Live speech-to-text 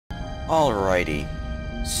Alrighty,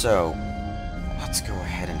 so let's go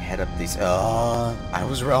ahead and head up these. I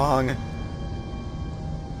was wrong.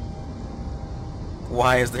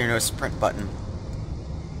 Why is there no sprint button?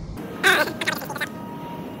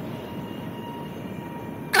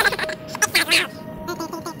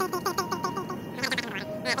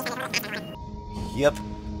 Yep.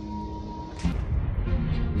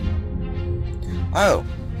 Oh,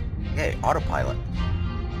 yay, autopilot.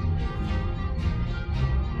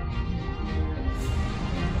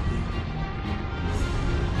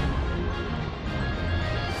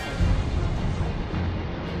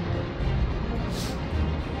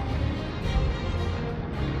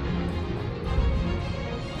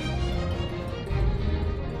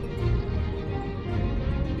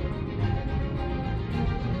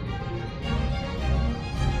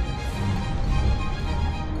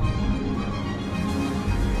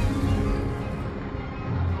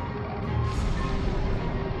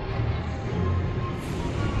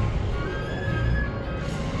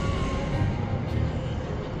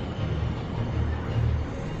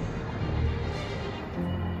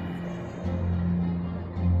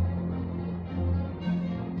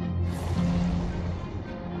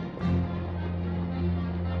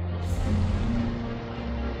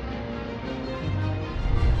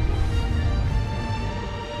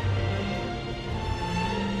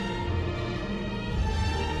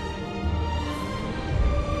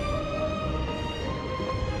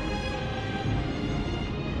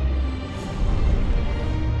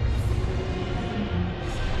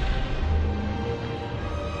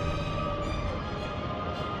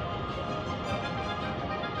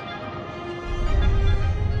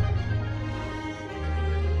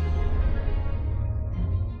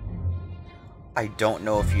 I don't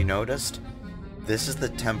know if you noticed, this is the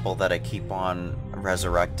temple that I keep on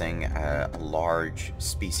resurrecting a large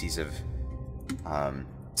species of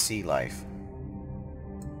sea life.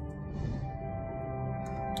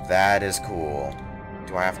 That is cool.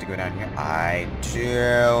 Do I have to go down here? I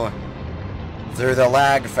do. Through the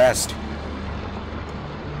lag fest.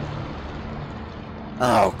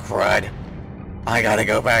 Oh, crud. I gotta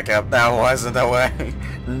go back up. That wasn't the way.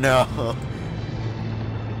 No.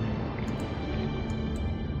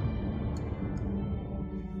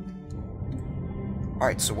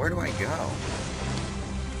 Alright, so where do I go?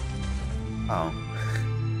 Oh.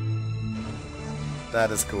 That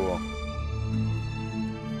is cool.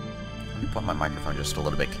 Let me put my microphone just a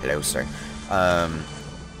little bit closer.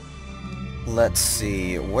 Let's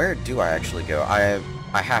see, where do I actually go? I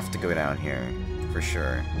have to go down here, for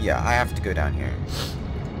sure. Yeah, I have to go down here.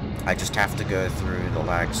 I just have to go through the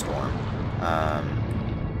lag storm.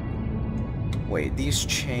 Wait, these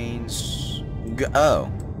chains...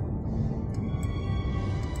 Oh.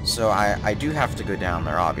 So I do have to go down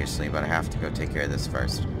there, obviously, but I have to go take care of this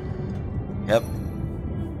first. Yep.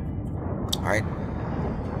 Alright.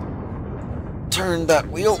 Turn that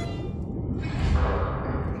wheel.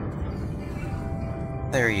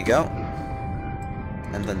 There you go.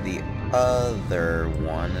 And then the other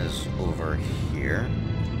one is over here.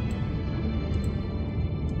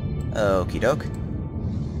 Okie doke.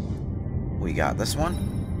 We got this one.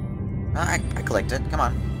 I clicked it. Come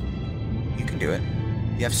on. You can do it.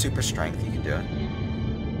 You have super strength, you can do it.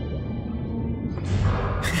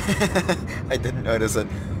 I didn't notice it.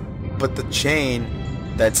 But the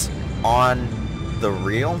chain that's on the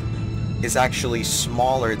reel is actually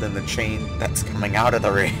smaller than the chain that's coming out of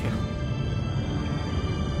the reel.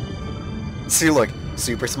 See, look.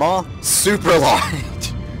 Super small, super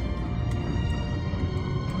large.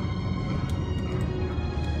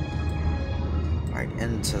 Alright,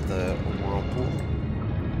 into the whirlpool.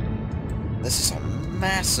 This is a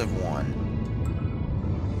massive one.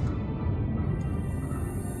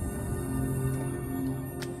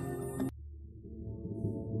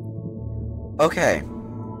 Okay.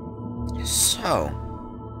 So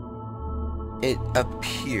it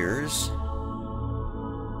appears.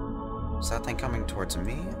 Is that thing coming towards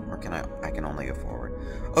me? Or can I can only go forward.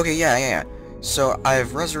 Okay, yeah. So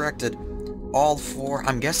I've resurrected all four,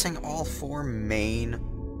 I'm guessing all four main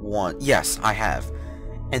ones. Yes, I have.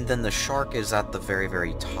 And then the shark is at the very,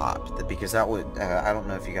 very top, because that would, I don't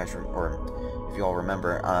know if you guys, or if you all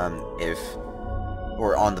remember,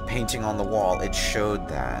 or on the painting on the wall, it showed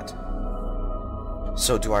that.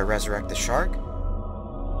 So do I resurrect the shark?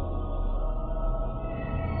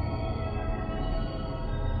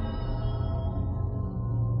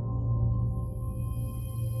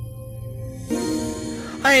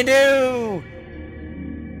 I do!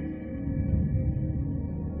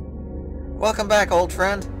 Welcome back, old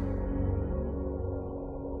friend.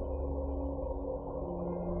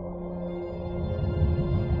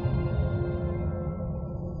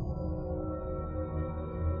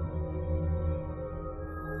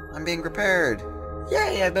 I'm being repaired.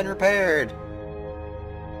 Yay, I've been repaired.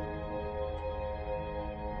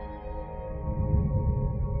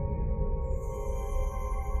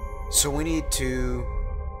 So we need to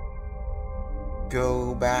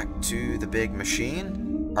go back to the big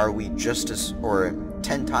machine. Are we just as, or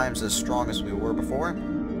 10 times as strong as we were before?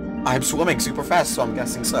 I'm swimming super fast, so I'm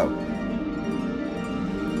guessing so.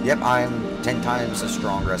 Yep, I'm 10 times as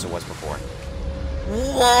stronger as it was before.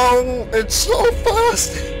 Whoa, it's so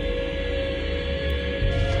fast!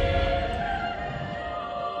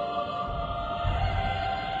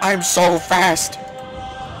 I'm so fast!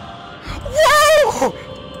 Whoa!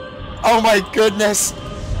 Oh my goodness!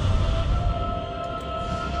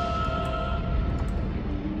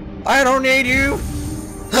 I don't need you!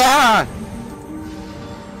 Ah!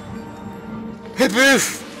 Hit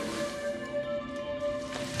boof!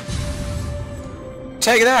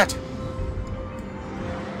 Take that!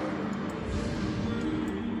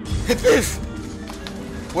 Hit boof!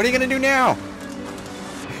 What are you gonna do now?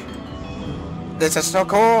 This is so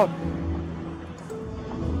cool!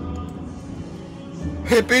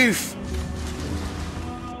 Hit boof!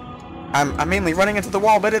 I'm mainly running into the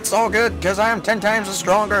wall, but it's all good, because I am 10 times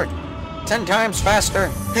stronger! 10 times faster!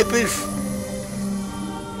 Hit boof!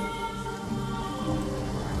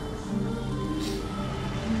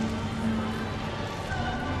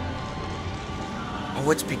 Oh,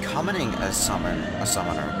 it's becoming a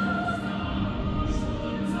summoner.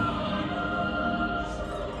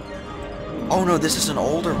 Oh no, this is an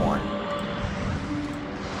older one.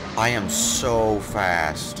 I am so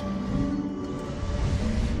fast.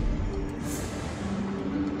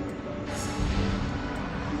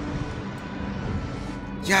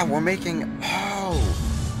 Yeah, we're making... Oh!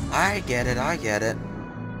 I get it, I get it.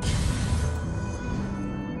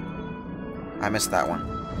 I missed that one.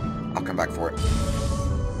 I'll come back for it.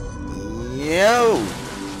 Yo!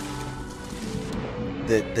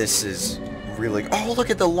 This is really... Oh, look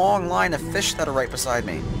at the long line of fish that are right beside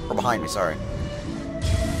me. Or behind me, sorry.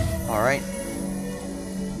 Alright.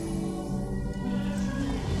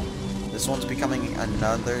 This one's becoming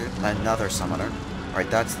another summoner. Alright,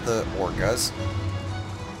 that's the orcas.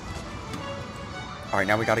 Alright,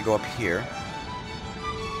 now we gotta go up here.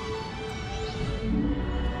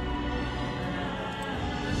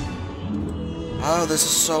 Oh, this is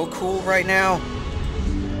so cool right now.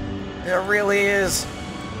 It really is.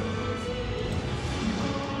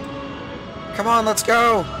 Come on, let's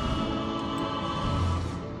go.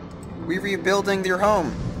 We're rebuilding your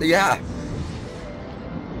home. Yeah.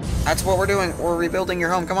 That's what we're doing. We're rebuilding your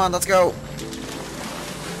home. Come on, let's go.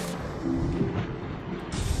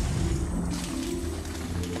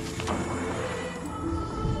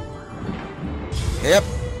 Yep.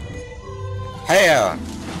 Hey.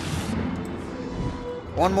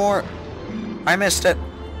 One more. I missed it.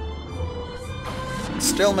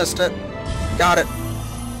 Still missed it. Got it.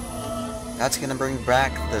 That's gonna bring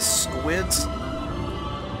back the squids.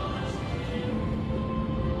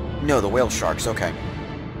 No, the whale sharks. Okay.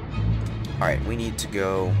 Alright, we need to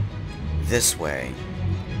go this way.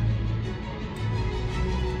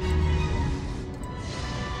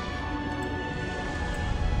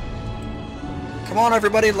 Come on,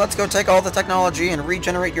 everybody. Let's go take all the technology and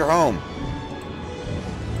regenerate your home.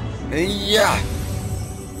 Yeah.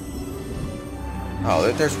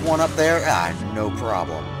 Oh, there's one up there? Ah, no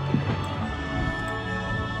problem.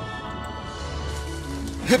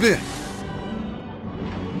 Hippie!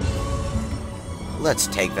 Let's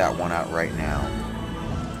take that one out right now.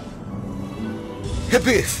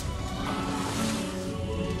 Hippie!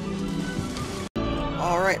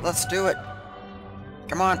 Alright, let's do it.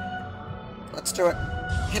 Come on. Let's do it.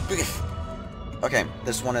 Hippie! Okay,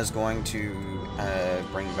 this one is going to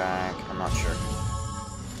bring back... I'm not sure.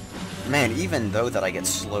 Man, even though that I get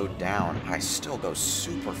slowed down, I still go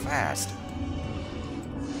super fast.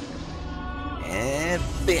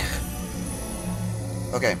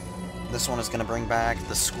 Okay, this one is gonna bring back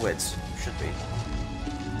the squids. Should be.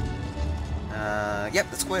 Yep,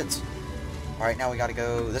 the squids. Alright, now we gotta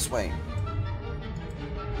go this way.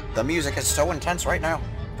 The music is so intense right now.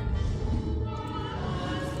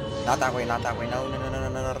 Not that way, not that way. No, no, no, no,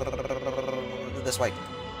 no, no. This way.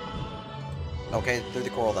 Okay, through the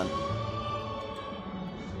coral then.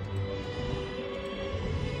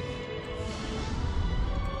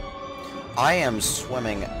 I am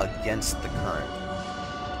swimming against the current.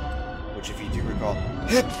 Which, if you do recall...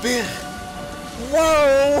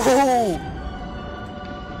 Whoa!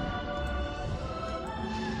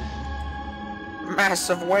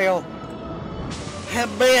 Massive whale!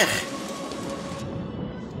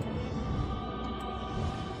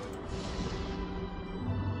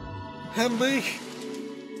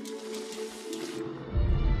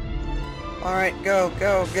 Alright, go,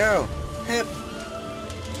 go, go! Hip!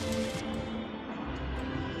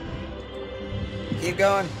 Keep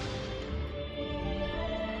going!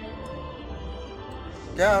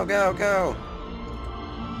 Go, go, go!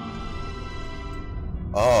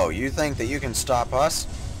 Oh, you think that you can stop us?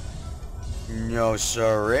 No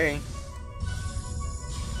siree.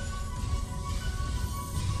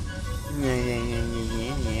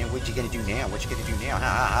 Yeah. What you gonna do now? What you gonna do now? Ha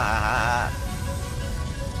ha ha ha ha!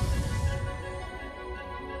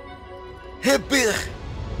 Hippie!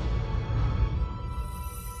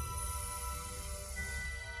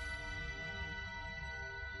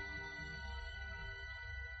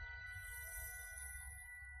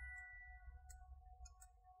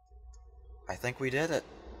 I think we did it.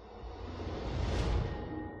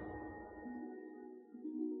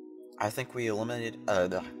 I think we eliminated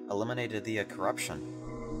the corruption.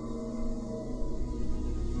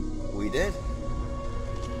 We did.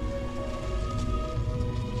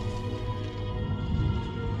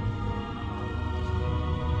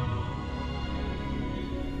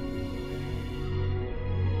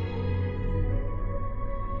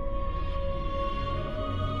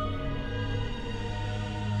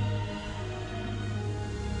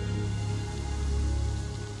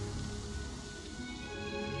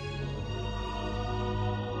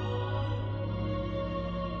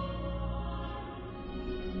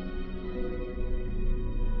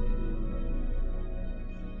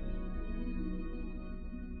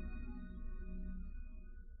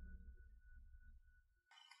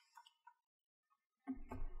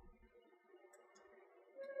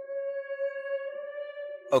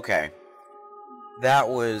 Okay, that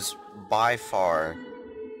was by far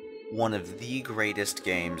one of the greatest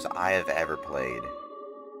games I have ever played.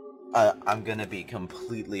 I'm gonna be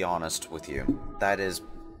completely honest with you. That is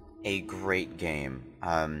a great game.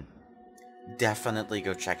 Definitely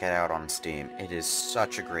go check it out on Steam. It is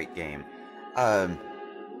such a great game.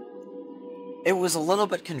 It was a little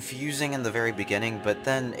bit confusing in the very beginning, but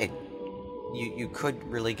then you could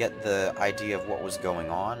really get the idea of what was going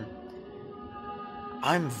on.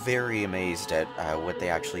 I'm very amazed at what they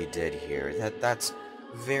actually did here. That's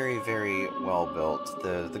very, very well built.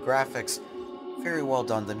 The graphics, very well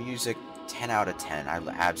done. The music, 10 out of 10. I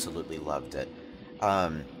absolutely loved it.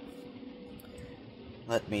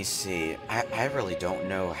 Let me see. I really don't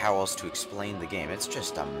know how else to explain the game. It's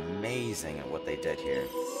just amazing at what they did here.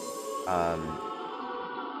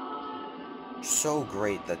 So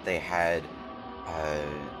great that they had...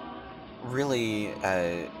 really,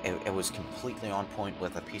 it was completely on point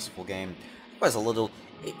with a peaceful game. It was a little,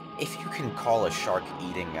 if you can call a shark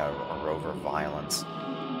eating a rover violence.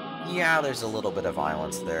 Yeah, there's a little bit of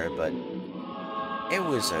violence there, but it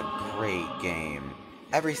was a great game.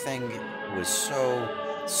 Everything was so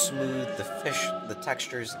smooth, the fish, the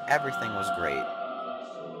textures, everything was great.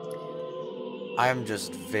 I'm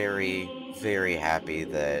just very, very happy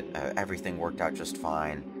that everything worked out just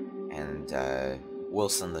fine, and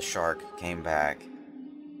Wilson the shark came back.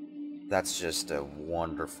 That's just a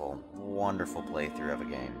wonderful, wonderful playthrough of a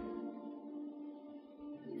game.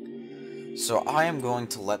 So I am going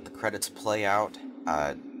to let the credits play out.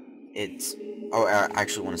 I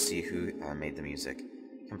actually want to see who made the music.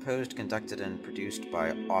 Composed, conducted, and produced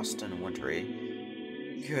by Austin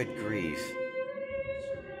Wintory. Good grief.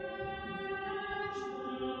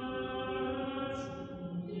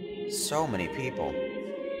 So many people.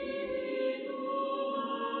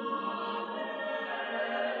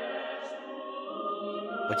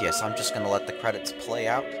 But yes, I'm just going to let the credits play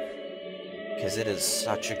out, because it is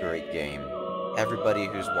such a great game. Everybody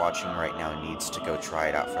who's watching right now needs to go try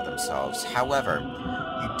it out for themselves. However,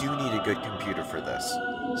 you do need a good computer for this,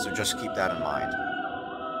 so just keep that in mind.